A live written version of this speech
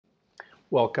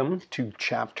Welcome to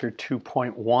Chapter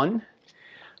 2.1.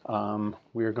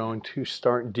 We are going to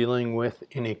start dealing with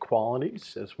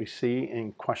inequalities. As we see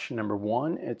in question number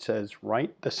 1, it says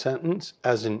write the sentence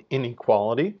as an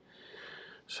inequality.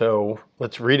 So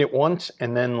let's read it once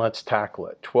and then let's tackle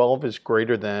it. 12 is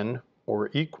greater than or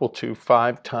equal to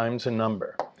 5 times a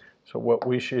number. So what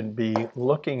we should be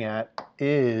looking at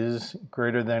is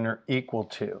greater than or equal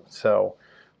to. So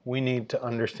we need to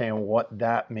understand what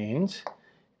that means.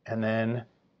 And then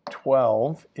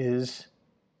 12 is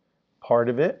part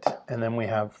of it, and then we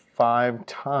have 5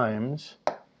 times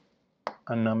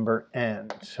a number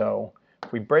n. So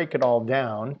if we break it all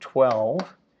down,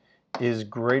 12 is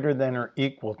greater than or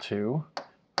equal to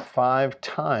 5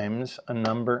 times a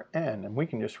number n. And we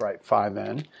can just write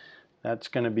 5n. That's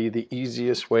going to be the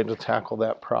easiest way to tackle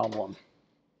that problem.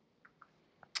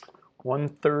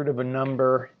 1/3 of a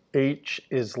number h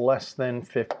is less than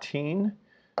 15.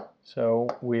 So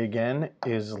we again,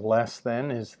 is less than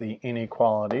is the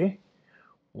inequality.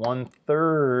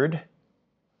 1/3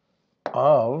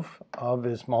 of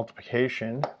is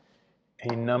multiplication.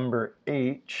 A number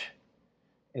h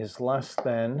is less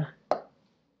than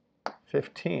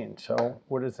 15. So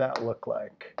what does that look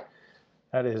like?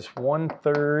 That is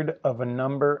 1/3 of a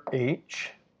number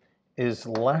h is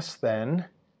less than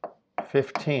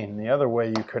 15. The other way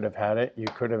you could have had it, you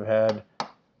could have had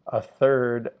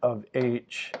 1/3 of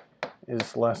h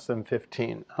is less than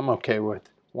 15. I'm okay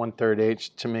with 1/3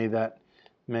 h. To me, that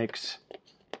makes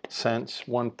sense.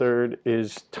 1/3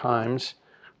 is times.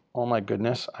 Oh my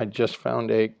goodness, I just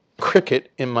found a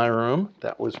cricket in my room.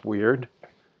 That was weird.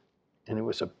 And it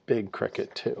was a big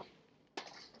cricket too.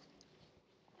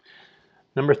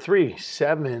 Number 3,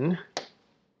 7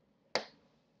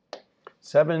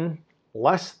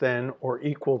 less than or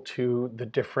equal to the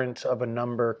difference of a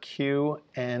number q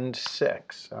and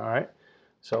 6. All right.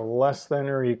 So less than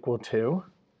or equal to,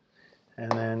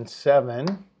 and then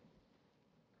 7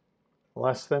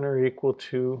 less than or equal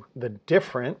to the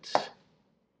difference,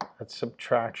 that's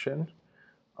subtraction,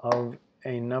 of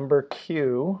a number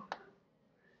q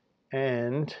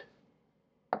and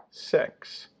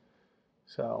 6.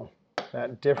 So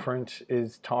that difference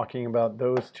is talking about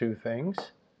those two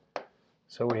things.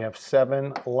 So we have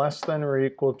 7 less than or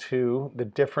equal to the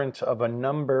difference of a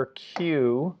number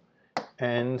q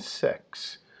and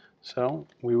 6. So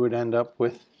we would end up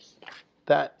with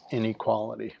that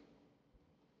inequality.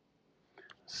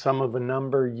 Sum of a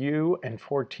number u and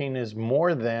 14 is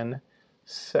more than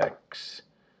 6.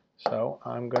 So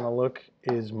I'm going to look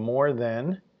is more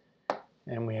than,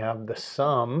 and we have the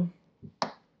sum,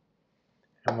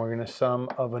 and we're going to sum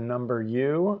of a number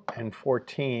u and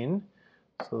 14.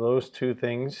 So those two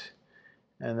things,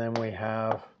 and then we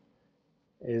have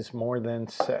is more than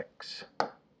 6.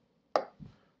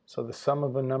 So the sum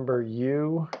of a number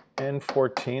u and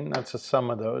 14, that's the sum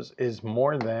of those, is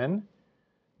more than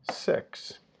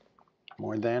 6.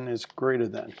 More than is greater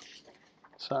than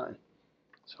sign.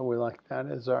 So we like that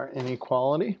as our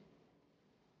inequality.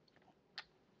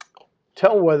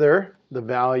 Tell whether the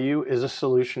value is a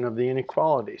solution of the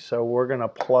inequality. So we're going to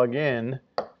plug in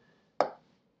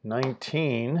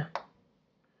 19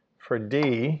 for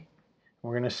D.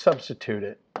 We're going to substitute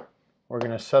it. We're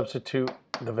going to substitute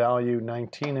the value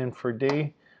 19 in for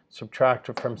D, subtract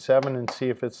it from 7, and see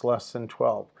if it's less than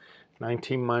 12.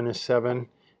 19 minus 7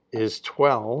 is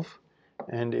 12.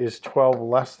 And is 12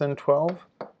 less than 12?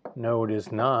 No, it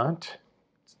is not.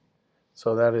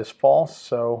 So that is false,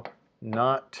 so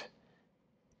not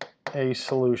a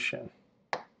solution.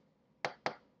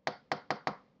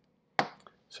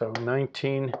 So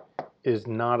 19 is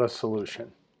not a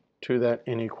solution to that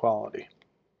inequality.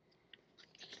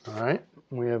 All right,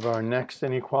 we have our next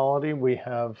inequality. We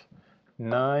have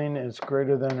 9 is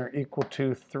greater than or equal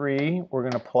to 3. We're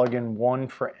going to plug in 1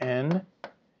 for n.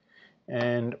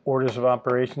 And orders of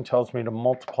operation tells me to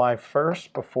multiply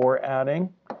first before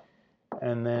adding.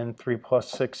 And then 3 plus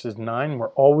 6 is 9. We're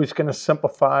always going to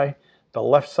simplify the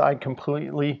left side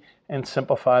completely and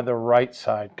simplify the right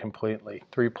side completely.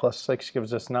 3 plus 6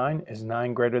 gives us 9. Is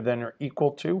 9 greater than or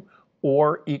equal to?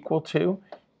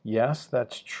 Yes,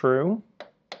 that's true.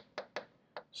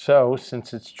 So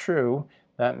since it's true,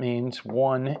 that means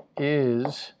 1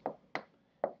 is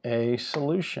a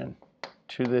solution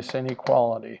to this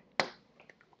inequality.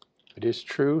 It is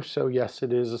true, so yes,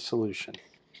 it is a solution.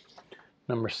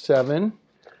 Number 7,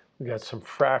 we got some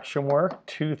fraction work.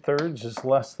 2/3 is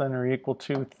less than or equal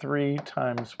to 3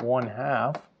 times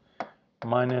 1/2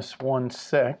 minus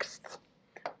 1/6.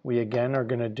 We again are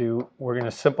going to we're going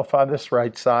to simplify this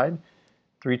right side.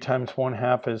 3 times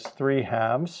 1/2 is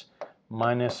 3/2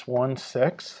 minus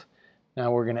 1/6.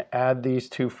 Now we're going to add these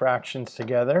two fractions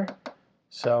together.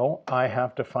 So I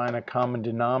have to find a common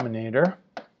denominator.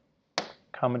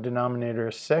 Common denominator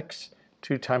is 6.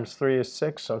 2 times 3 is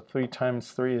 6, so 3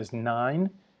 times 3 is 9.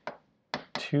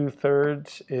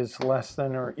 2/3 is less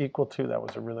than or equal to, that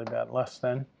was a really bad less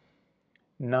than.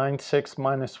 9/6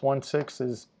 minus 1/6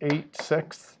 is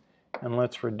 8/6. And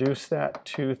let's reduce that.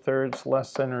 2/3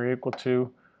 less than or equal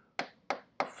to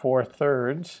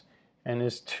 4/3. And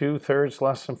is 2/3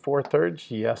 less than 4/3?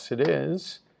 Yes, it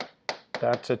is.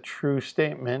 That's a true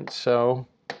statement. So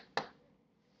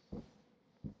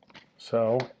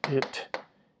it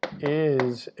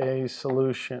is a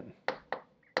solution.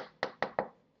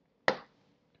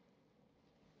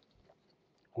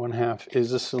 1/2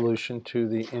 is a solution to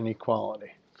the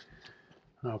inequality.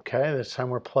 Okay, this time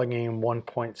we're plugging in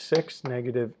 1.6.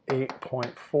 Negative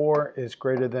 8.4 is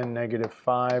greater than negative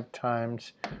 5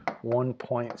 times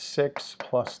 1.6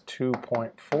 plus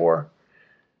 2.4.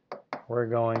 We're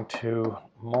going to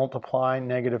multiply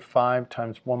negative 5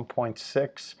 times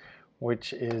 1.6,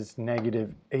 which is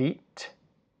negative 8,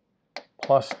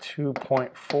 plus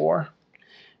 2.4.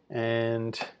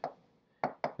 And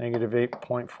negative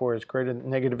 8.4 is greater than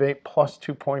negative 8 plus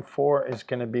 2.4 is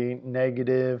going to be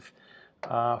negative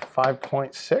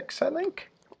 5.6, I think.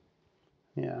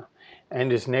 Yeah.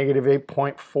 And is negative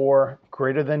 8.4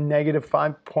 greater than negative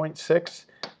 5.6?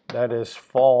 That is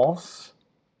false.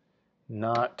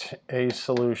 Not a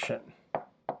solution.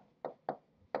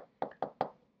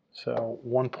 So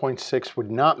 1.6 would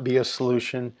not be a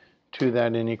solution to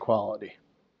that inequality.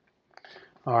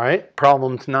 All right,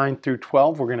 problems 9 through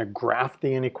 12, we're going to graph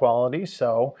the inequality.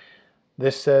 So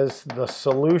this says the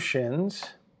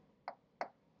solutions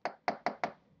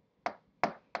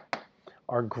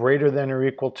are greater than or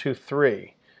equal to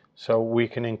 3. So we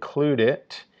can include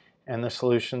it, and the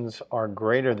solutions are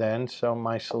greater than, so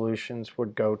my solutions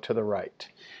would go to the right.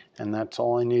 And that's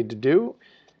all I need to do.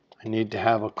 I need to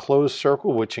have a closed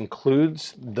circle which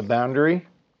includes the boundary,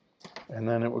 and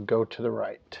then it would go to the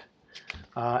right.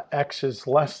 X is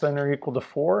less than or equal to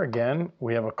 4. Again,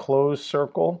 we have a closed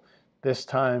circle. This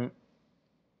time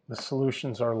the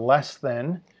solutions are less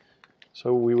than,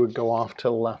 so we would go off to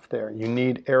the left there. You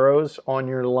need arrows on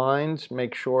your lines.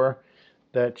 Make sure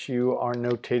that you are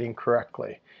notating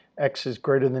correctly. X is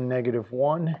greater than negative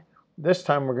 1. This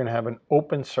time we're going to have an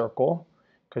open circle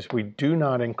because we do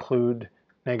not include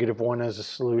negative 1 as a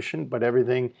solution, but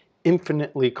everything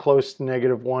infinitely close to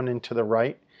negative 1 and to the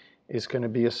right is going to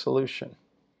be a solution.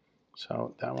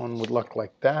 So that one would look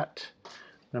like that.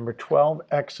 Number 12,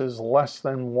 x is less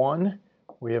than 1.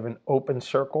 We have an open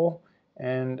circle,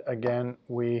 and again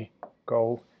we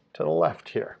go to the left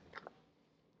here.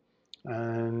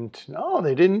 And no,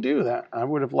 they didn't do that. I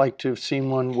would have liked to have seen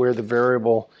one where the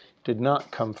variable did not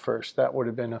come first. That would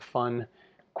have been a fun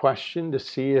question to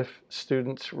see if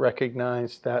students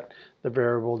recognize that the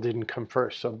variable didn't come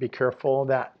first. So be careful of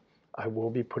that. I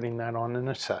will be putting that on an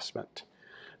assessment.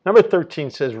 Number 13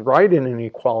 says write an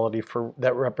inequality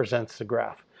that represents the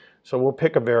graph. So we'll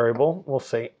pick a variable. We'll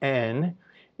say n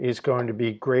is going to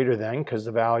be greater than, because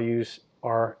the values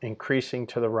are increasing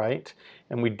to the right.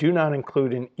 And we do not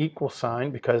include an equal sign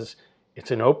because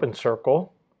it's an open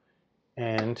circle.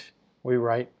 And we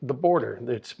write the border.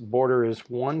 Its border is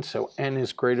 1, so n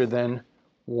is greater than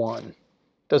 1.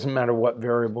 Doesn't matter what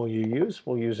variable you use.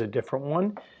 We'll use a different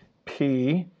one.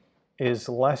 P is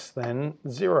less than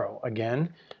 0.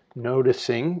 Again,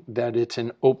 noticing that it's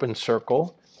an open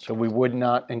circle, so we would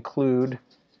not include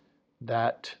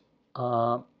that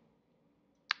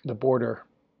the border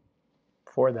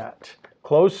for that.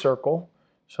 Closed circle,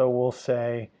 so we'll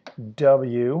say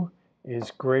W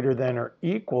is greater than or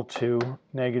equal to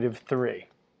negative 3.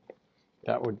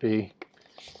 That would be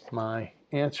my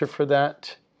answer for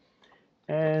that.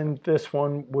 And this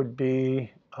one would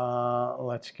be,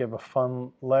 let's give a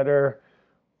fun letter.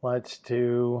 Let's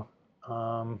do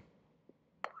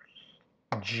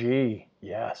G.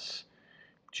 Yes.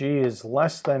 G is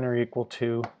less than or equal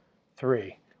to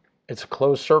 3. It's a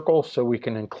closed circle, so we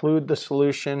can include the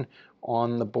solution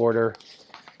on the border.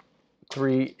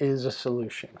 3 is a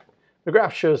solution. The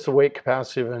graph shows the weight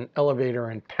capacity of an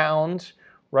elevator in pounds.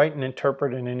 Write and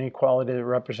interpret an inequality that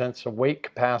represents the weight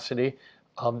capacity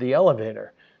of the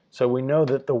elevator. So we know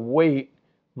that the weight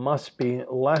must be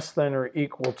less than or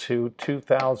equal to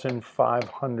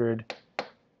 2,500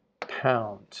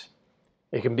 pounds.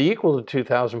 It can be equal to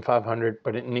 2,500,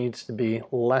 but it needs to be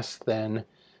less than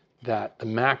that. The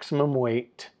maximum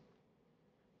weight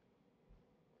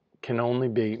can only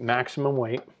be maximum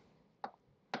weight.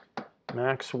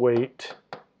 Max weight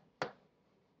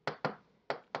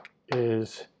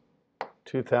is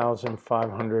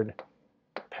 2,500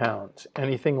 pounds.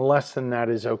 Anything less than that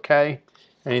is okay.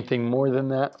 Anything more than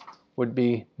that would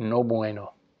be no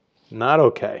bueno. Not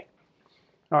okay.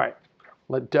 All right,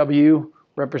 let W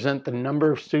represent the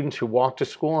number of students who walk to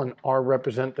school and R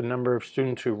represent the number of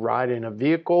students who ride in a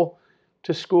vehicle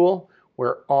to school,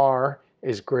 where R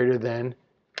is greater than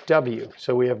W.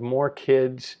 So we have more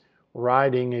kids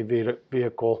riding a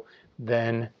vehicle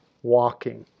than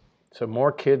walking. So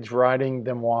more kids riding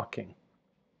than walking.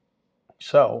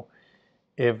 So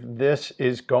if this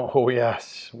is going, oh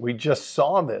yes, we just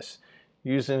saw this.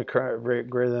 Using a current rate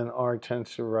greater than R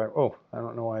tends to ride. Oh, I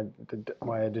don't know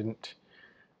why I didn't.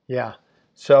 Yeah,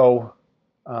 so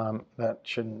that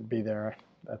shouldn't be there.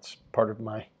 That's part of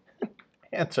my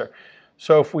answer.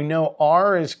 So if we know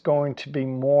R is going to be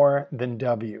more than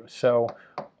W, so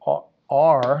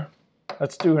R,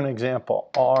 let's do an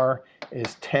example. R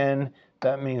is 10.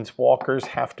 That means walkers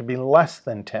have to be less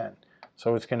than 10.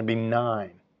 So it's going to be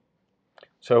 9.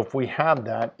 So if we have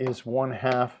that, is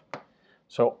 1/2.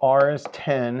 So R is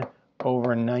 10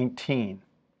 over 19.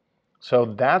 So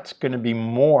that's going to be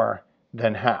more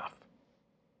than half.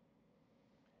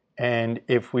 And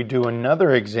if we do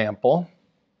another example,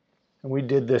 and we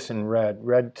did this in red.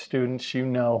 Red students, you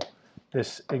know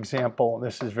this example.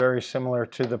 This is very similar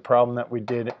to the problem that we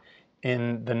did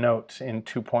in the notes in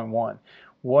 2.1.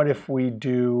 What if we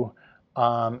do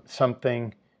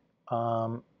something,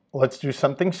 let's do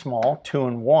something small, 2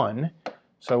 and 1.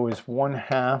 So is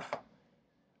 1/2,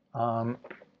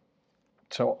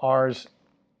 so R's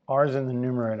in the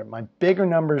numerator. My bigger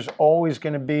number is always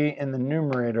going to be in the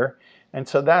numerator, and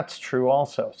so that's true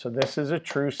also. So this is a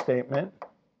true statement.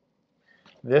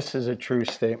 This is a true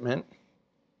statement.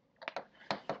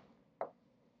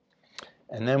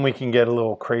 And then we can get a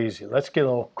little crazy. Let's get a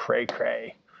little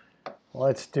cray-cray.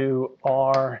 Let's do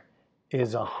R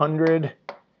is 100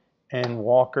 and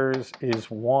walkers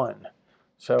is 1.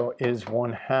 So is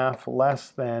 1/2 less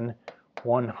than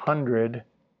 100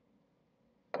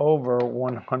 over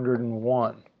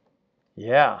 101?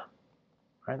 Yeah,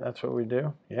 right, that's what we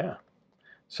do, yeah.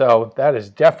 So that is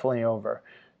definitely over.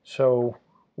 So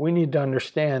we need to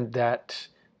understand that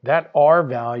that R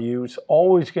value is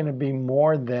always going to be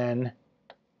more than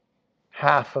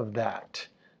half of that.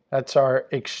 That's our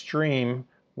extreme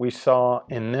we saw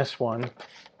in this one.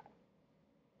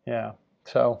 Yeah,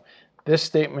 so this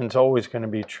statement is always going to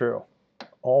be true.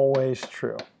 Always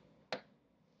true.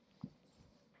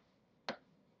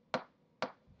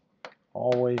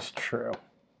 Always true.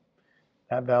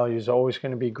 That value is always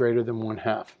going to be greater than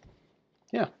 1/2.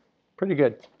 Yeah, pretty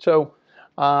good. So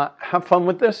have fun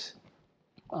with this.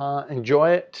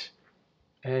 Enjoy it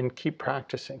and keep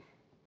practicing.